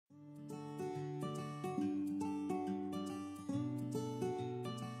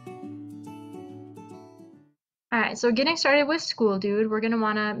All right, so getting started with SchoolDude, we're going to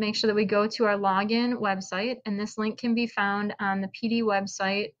want to make sure that we go to our login website, and this link can be found on the PD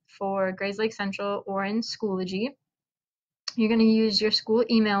website for Grayslake Central or in Schoology. You're going to use your school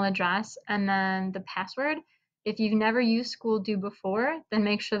email address and then the password. If you've never used SchoolDude before, then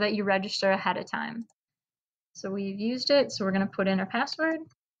make sure that you register ahead of time. So we've used it, so we're going to put in our password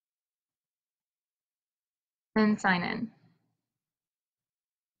and sign in.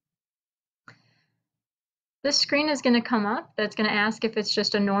 This screen is going to come up that's going to ask if it's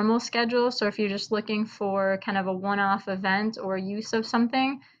just a normal schedule. So if you're just looking for kind of a one-off event or use of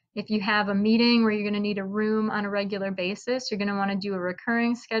something, if you have a meeting where you're going to need a room on a regular basis, you're going to want to do a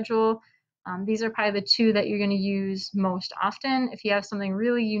recurring schedule. These are probably the two that you're going to use most often. If you have something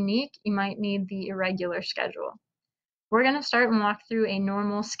really unique, you might need the irregular schedule. We're going to start and walk through a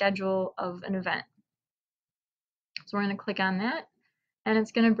normal schedule of an event. So we're going to click on that, and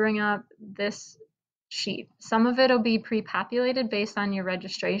it's going to bring up this sheet. Some of it will be pre-populated based on your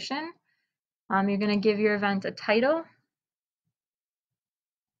registration. You're going to give your event a title.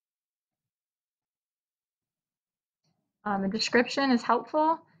 A description is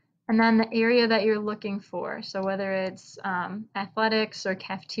helpful, and then the area that you're looking for. So whether it's athletics or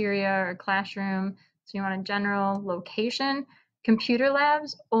cafeteria or classroom, so you want a general location. Computer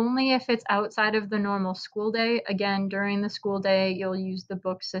labs, only if it's outside of the normal school day. Again, during the school day, you'll use the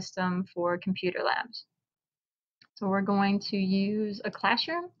book system for computer labs. So we're going to use a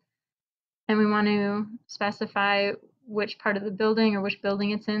classroom, and we want to specify which part of the building or which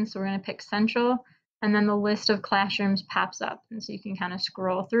building it's in. So we're going to pick central, and then the list of classrooms pops up. And so you can kind of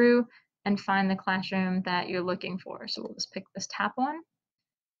scroll through and find the classroom that you're looking for. So we'll just pick this top one.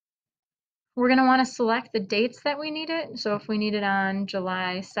 We're going to want to select the dates that we need it. So if we need it on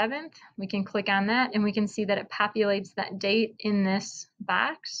July 7th, we can click on that and we can see that it populates that date in this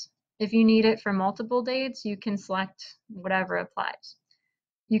box. If you need it for multiple dates, you can select whatever applies.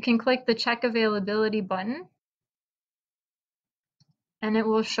 You can click the check availability button, and it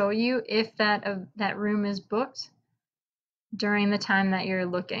will show you if that room is booked during the time that you're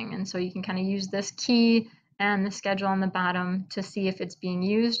looking. And so you can kind of use this key and the schedule on the bottom to see if it's being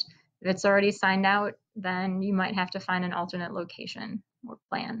used. If it's already signed out, then you might have to find an alternate location or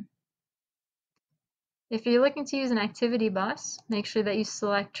plan. If you're looking to use an activity bus, make sure that you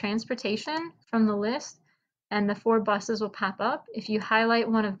select transportation from the list, and the 4 buses will pop up. If you highlight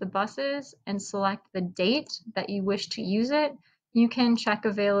one of the buses and select the date that you wish to use it, you can check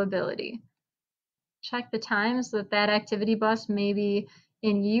availability. Check the times that activity bus may be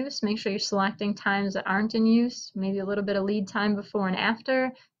in use. Make sure you're selecting times that aren't in use, maybe a little bit of lead time before and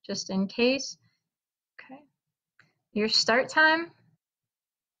after, just in case. Okay. Your start time.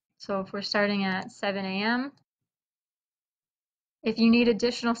 So if we're starting at 7 a.m., if you need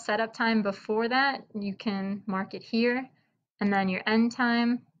additional setup time before that, you can mark it here. And then your end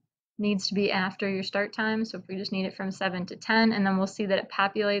time needs to be after your start time. So if we just need it from 7 to 10, and then we'll see that it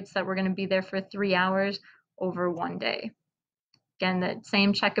populates that we're going to be there for 3 hours over one day. Again, that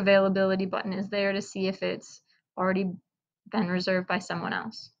same check availability button is there to see if it's already been reserved by someone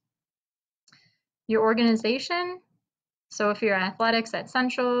else. Your organization. So if you're athletics at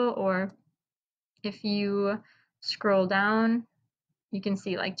Central, or if you scroll down, you can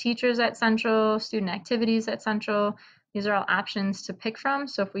see like teachers at Central, student activities at Central. These are all options to pick from.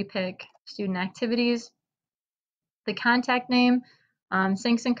 So if we pick student activities, the contact name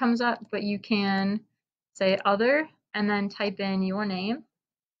syncs and comes up, but you can say other and then type in your name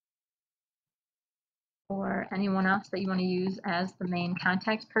or anyone else that you want to use as the main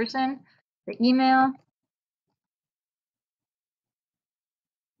contact person, the email,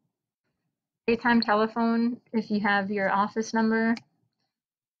 daytime telephone. If you have your office number,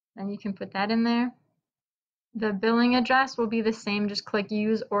 then you can put that in there. The billing address will be the same. Just click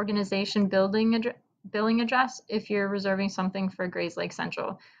use organization billing address if you're reserving something for Grayslake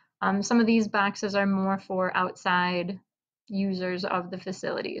Central. Some of these boxes are more for outside users of the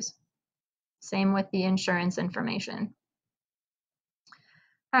facilities. Same with the insurance information.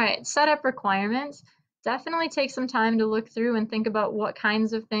 All right, setup requirements. Definitely take some time to look through and think about what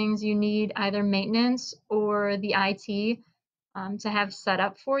kinds of things you need, either maintenance or the IT, to have set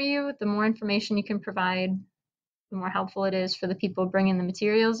up for you. The more information you can provide, the more helpful it is for the people bringing the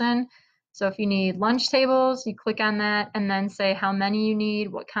materials in. So if you need lunch tables, you click on that and then say how many you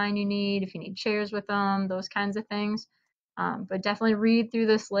need, what kind you need, if you need chairs with them, those kinds of things. But definitely read through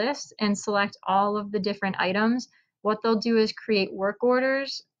this list and select all of the different items. What they'll do is create work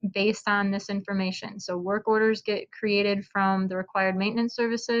orders based on this information. So work orders get created from the required maintenance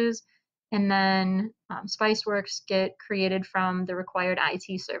services, and then SpiceWorks get created from the required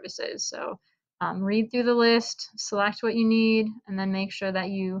IT services. So read through the list, select what you need, and then make sure that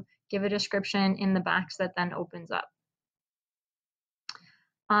you give a description in the box that then opens up.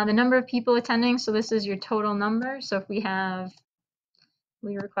 The number of people attending, so this is your total number. So if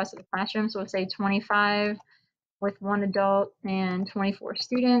we requested a classroom, so we'll say 25 with 1 adult and 24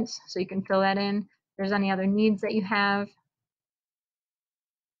 students, so you can fill that in. If there's any other needs that you have.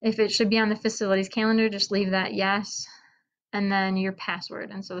 If it should be on the facilities calendar, just leave that yes, and then your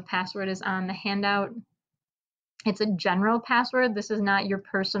password. And so the password is on the handout. It's a general password. This is not your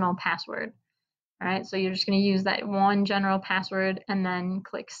personal password. All right, so you're just going to use that one general password and then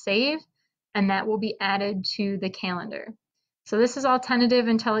click save, and that will be added to the calendar. So this is all tentative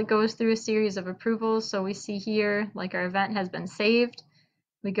until it goes through a series of approvals. So we see here, like our event has been saved.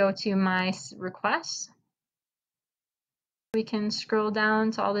 We go to my requests. We can scroll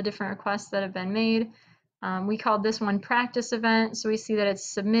down to all the different requests that have been made. We called this one practice event. So we see that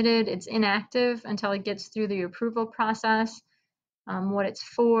it's submitted, it's inactive until it gets through the approval process. What it's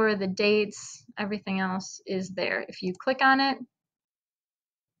for, the dates, everything else is there. If you click on it,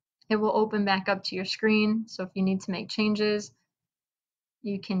 it will open back up to your screen. So if you need to make changes,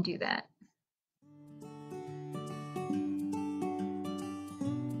 you can do that.